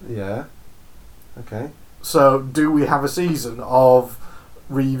 Yeah. Okay. So, do we have a season of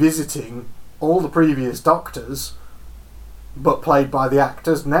revisiting all the previous Doctors, but played by the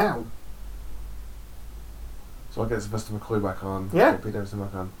actors now? So I get Sylvester McCoy back on. Yeah. Peter Davison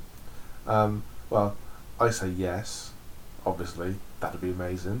back on. Well, I say yes. Obviously, that'd be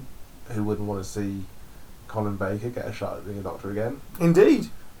amazing. Who wouldn't want to see Colin Baker get a shot at being a Doctor again? Indeed.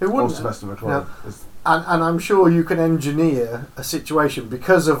 Who wouldn't? Or Sylvester McCoy. No. And I'm sure you can engineer a situation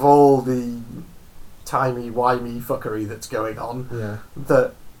because of all the timey-wimey fuckery that's going on, Yeah.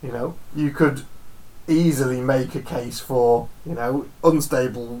 that, you could easily make a case for,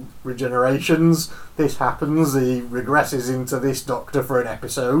 unstable regenerations. This happens, he regresses into this Doctor for an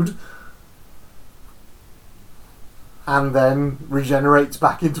episode, and then regenerates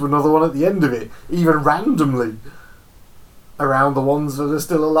back into another one at the end of it, even randomly, around the ones that are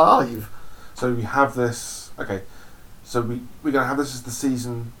still alive. So we have this. Okay, so we're gonna have this as the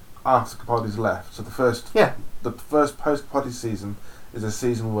season after Capaldi's left. So the first post Capaldi season is a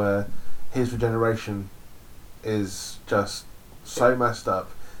season where his regeneration is just so messed up.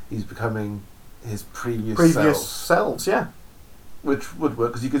 He's becoming his previous selves. Yeah. Which would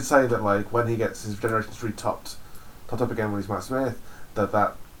work, because you could say that, like, when he gets his regeneration really topped up again when he's Matt Smith,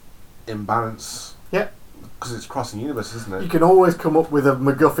 that imbalance. Yeah. Because it's crossing universes, isn't it? You can always come up with a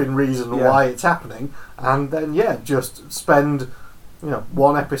MacGuffin reason Yeah. why it's happening, and then just spend,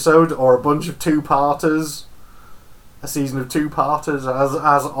 one episode or a bunch of two-parters, a season of two-parters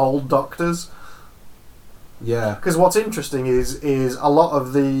as old Doctors. Yeah. Because what's interesting is a lot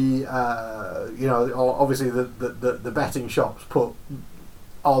of the obviously the betting shops put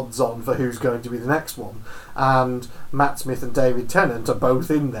odds on for who's going to be the next one, and Matt Smith and David Tennant are both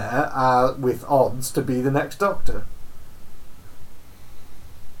in there with odds to be the next Doctor.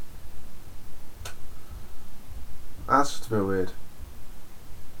 That's just a bit weird.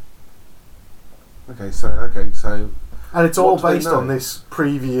 Okay, so And it's all What do they based know? on this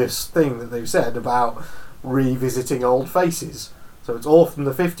previous thing that they've said about revisiting old faces. So it's all from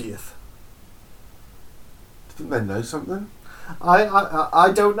the 50th. do you think they know something?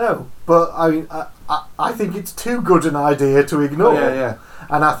 I don't know, but I think it's too good an idea to ignore. Oh, yeah.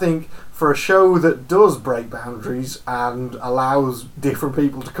 And I think for a show that does break boundaries and allows different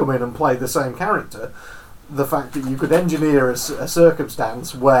people to come in and play the same character, the fact that you could engineer a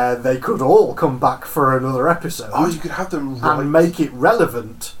circumstance where they could all come back for another episode Oh, you could have them right. and make it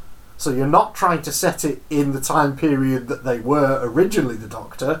relevant. So you're not trying to set it in the time period that they were originally the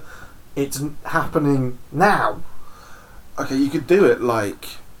Doctor. It's happening now. Okay, you could do it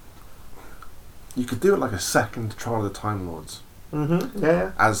like a second Trial of the Time Lords. Mm-hmm.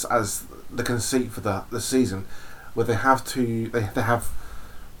 Yeah. As the conceit for the season, where they have.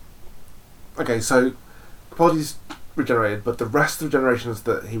 Okay, so Capaldi's regenerated, but the rest of the generations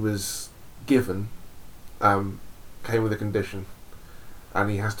that he was given came with a condition, and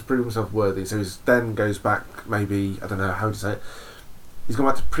he has to prove himself worthy. So he then goes back, maybe, I don't know how to say it. He's gone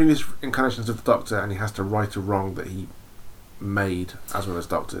back to previous incarnations of the Doctor, and he has to right a wrong that he made as one of those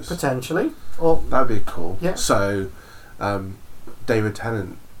Doctors. Potentially. Or That'd be cool. Yeah. So, David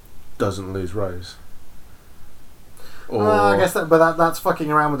Tennant doesn't lose Rose. Or I guess that's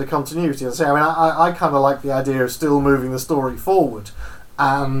fucking around with the continuity. I kind of like the idea of still moving the story forward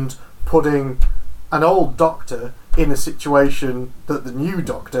and putting an old Doctor in a situation that the new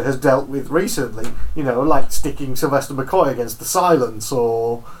Doctor has dealt with recently. Like sticking Sylvester McCoy against the Silence,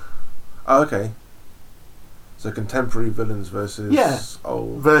 or Oh, okay. So contemporary villains versus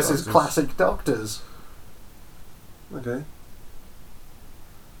old versus Doctors. classic Doctors. Okay.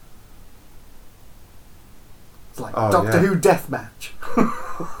 It's like Oh, Doctor yeah. Who deathmatch.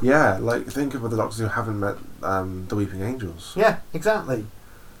 Yeah, like think of the Doctors who haven't met the Weeping Angels. Yeah, exactly.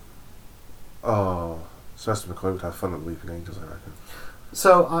 Oh, Sylvester McCoy would have fun at the Weeping Angels, I reckon.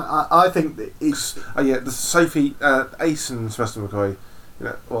 So I think that it's Oh yeah, the Sophie, Ace and Sylvester McCoy,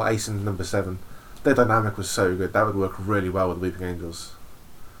 or Ace and number 7. Their dynamic was so good. That would work really well with the Weeping Angels.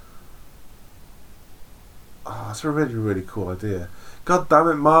 Oh, that's a really, really cool idea. God damn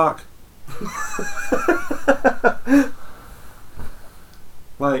it, Mark!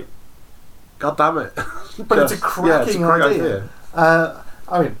 Like, God damn it! But it's a cracking idea.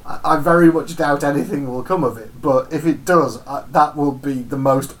 I very much doubt anything will come of it, but if it does, that will be the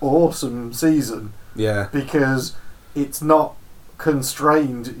most awesome season, Yeah, because it's not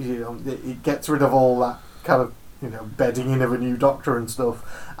constrained. It gets rid of all that kind of bedding in of a new Doctor and stuff,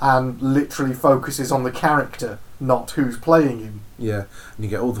 and literally focuses on the character, not who's playing him. yeah. And you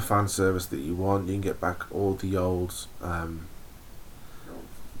get all the fan service that you want. You can get back all the old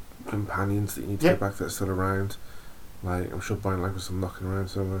companions that you need to Yep. get back that are still around. Like, I'm sure Brian Lang was still knocking around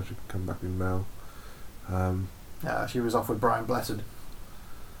somewhere. She can come back with Mel. She was off with Brian Blessed.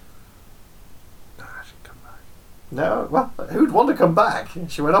 Nah, she can come back. No, well, who'd want to come back?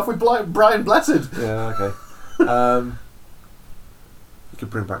 She went off with Brian Blessed. Yeah, okay. You could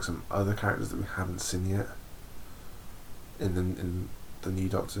bring back some other characters that we haven't seen yet in the new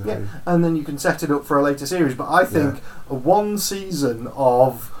Doctor Who. Yeah, and then you can set it up for a later series. But I think one season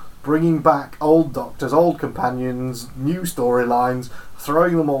of bringing back old Doctors, old companions, new storylines,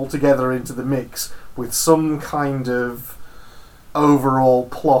 throwing them all together into the mix with some kind of overall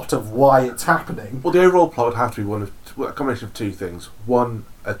plot of why it's happening. Well, the overall plot would have to be a combination of two things. One,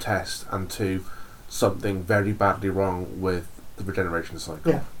 a test, and two, something very badly wrong with the regeneration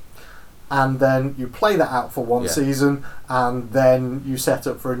cycle. Yeah. And then you play that out for one season, and then you set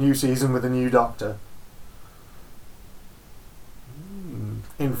up for a new season with a new Doctor.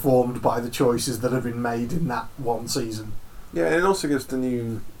 Informed by the choices that have been made in that one season. Yeah, and it also gives the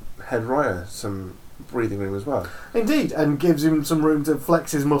new head writer some breathing room as well. Indeed, and gives him some room to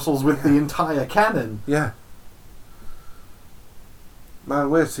flex his muscles with the entire canon. Yeah. Man,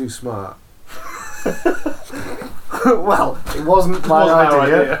 we're too smart. Well, it wasn't my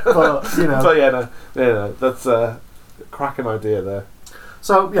idea, but you know. But no, that's a cracking idea there.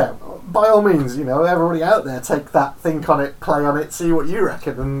 So yeah, by all means, you know, everybody out there, take that, think on it, play on it, see what you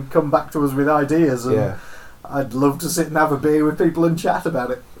reckon, and come back to us with ideas. And I'd love to sit and have a beer with people and chat about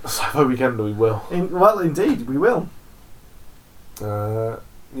it. Sci-Fi Weekender, we will. Well, indeed, we will. Yeah.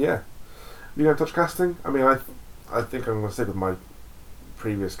 You going to touch casting? I mean, I think I'm going to stick with my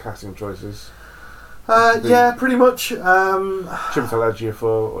previous casting choices. Yeah, pretty much. Chiwetel Ejiofor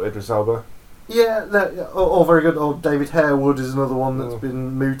or Idris Elba. Yeah, all very good. Oh, David Harewood is another one that's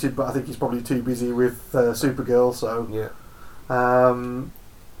been mooted, but I think he's probably too busy with Supergirl. So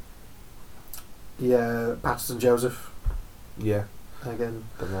yeah, Patterson Joseph. Yeah, again.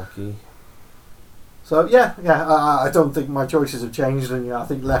 The Marquis. So yeah, I don't think my choices have changed, and I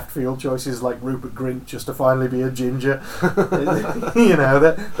think left field choices like Rupert Grint just to finally be a ginger. You know,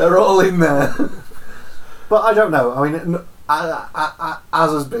 they're all in there. But I don't know. I mean,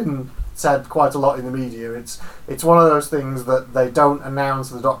 as has been said quite a lot in the media, it's one of those things that they don't announce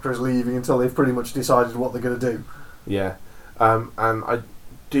the Doctor is leaving until they've pretty much decided what they're going to do. Yeah, and I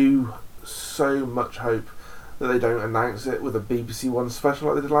do so much hope that they don't announce it with a BBC One special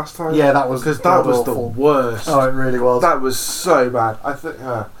like they did last time. Yeah, that was because that was awful. the worst. Oh, it really was. That was so bad. I think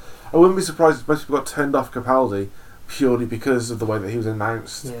I wouldn't be surprised if most people got turned off Capaldi purely because of the way that he was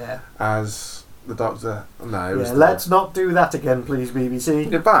announced as the Doctor. No, let's not do that again, please,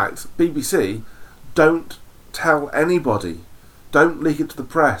 BBC. In fact, BBC, don't tell anybody. Don't leak it to the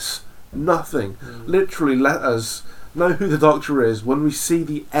press. Nothing. Literally, let us know who the Doctor is when we see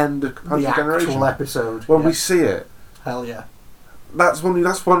the end of Capaldi's Generation. The actual episode. When we see it. Hell yeah. That's when we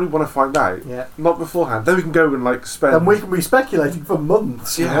want to find out. Yeah. Not beforehand. Then we can go and spend. And we can be speculating for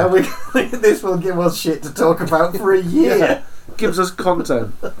months. Yeah. You know? This will give us shit to talk about for a year. Yeah. Gives us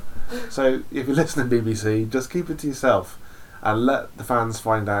content. So if you're listening, BBC, just keep it to yourself and let the fans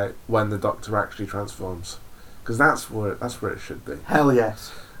find out when the Doctor actually transforms, because that's where it should be. Hell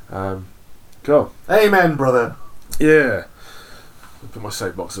yes. Cool. Amen, brother. Yeah. I'll put my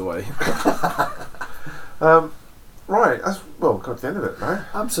soapbox away. Right. That's got to the end of it now.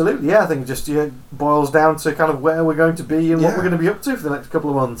 Absolutely. Yeah, I think it just boils down to kind of where we're going to be and what we're going to be up to for the next couple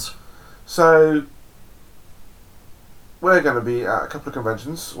of months. So we're going to be at a couple of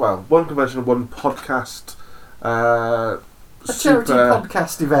conventions. Well, one convention and one podcast. A charity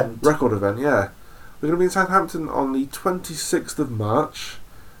podcast event. Record event, yeah. We're going to be in Southampton on the 26th of March.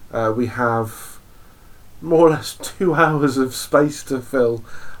 We have more or less 2 hours of space to fill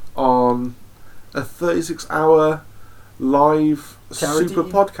on a 36-hour live charity super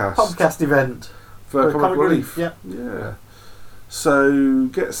podcast event for Comic Relief. Yeah. So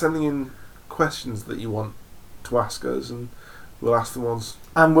get sending in questions that you want to ask us, and we'll ask them once.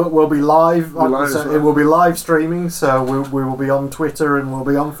 And we'll be live. It will be live streaming, so we will be on Twitter and we'll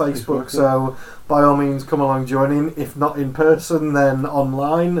be on Facebook. So by all means, come along, join in. If not in person, then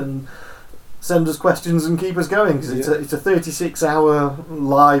online, and send us questions and keep us going, because it's a 36-hour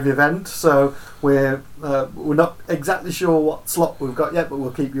live event. So we're not exactly sure what slot we've got yet, but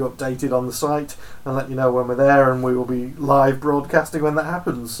we'll keep you updated on the site and let you know when we're there, and we will be live broadcasting when that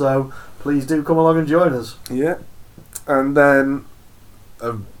happens. So please do come along and join us. Yeah, and then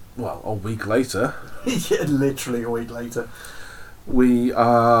a week later. Yeah, literally a week later. We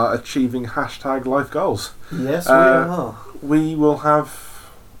are achieving #life goals. Yes, we are. We will have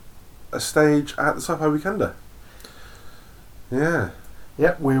a stage at the Sci-Fi Weekender. Yeah.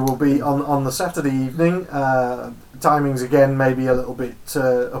 Yep, we will be on the Saturday evening. Timings again maybe a little bit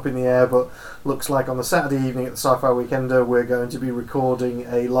up in the air, but looks like on the Saturday evening at the Sci-Fi Weekender we're going to be recording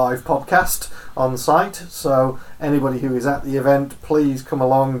a live podcast on site. So anybody who is at the event, please come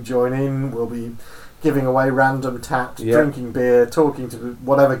along, join in. We'll be giving away random taps, drinking beer, talking to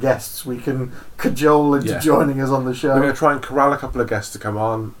whatever guests we can cajole into joining us on the show. We're going to try and corral a couple of guests to come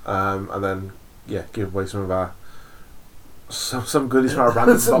on, and then give away some of our Some goodies from our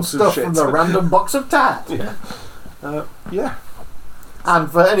random Some box of stuff shit. from the random box of tat. Yeah.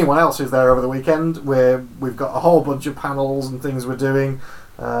 And for anyone else who's there over the weekend, we've got a whole bunch of panels and things we're doing.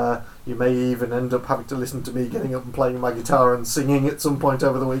 You may even end up having to listen to me getting up and playing my guitar and singing at some point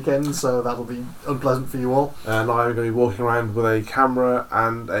over the weekend, so that'll be unpleasant for you all. And I'm going to be walking around with a camera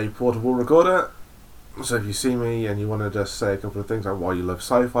and a portable recorder. So if you see me and you want to just say a couple of things like why you love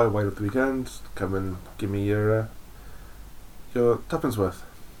sci-fi, why you love the weekend, come and give me your tuppence worth.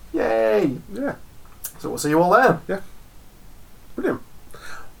 Yay! Yeah. So we'll see you all there. Brilliant.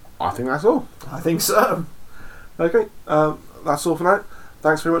 I think that's all. I think so. Okay, that's all for now.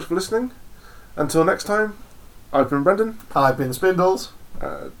 Thanks very much for listening. Until next time, I've been Brendan. I've been Spindles.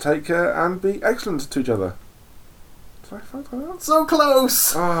 Take care and be excellent to each other. Did I find that? So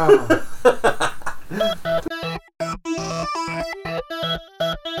close! Ah.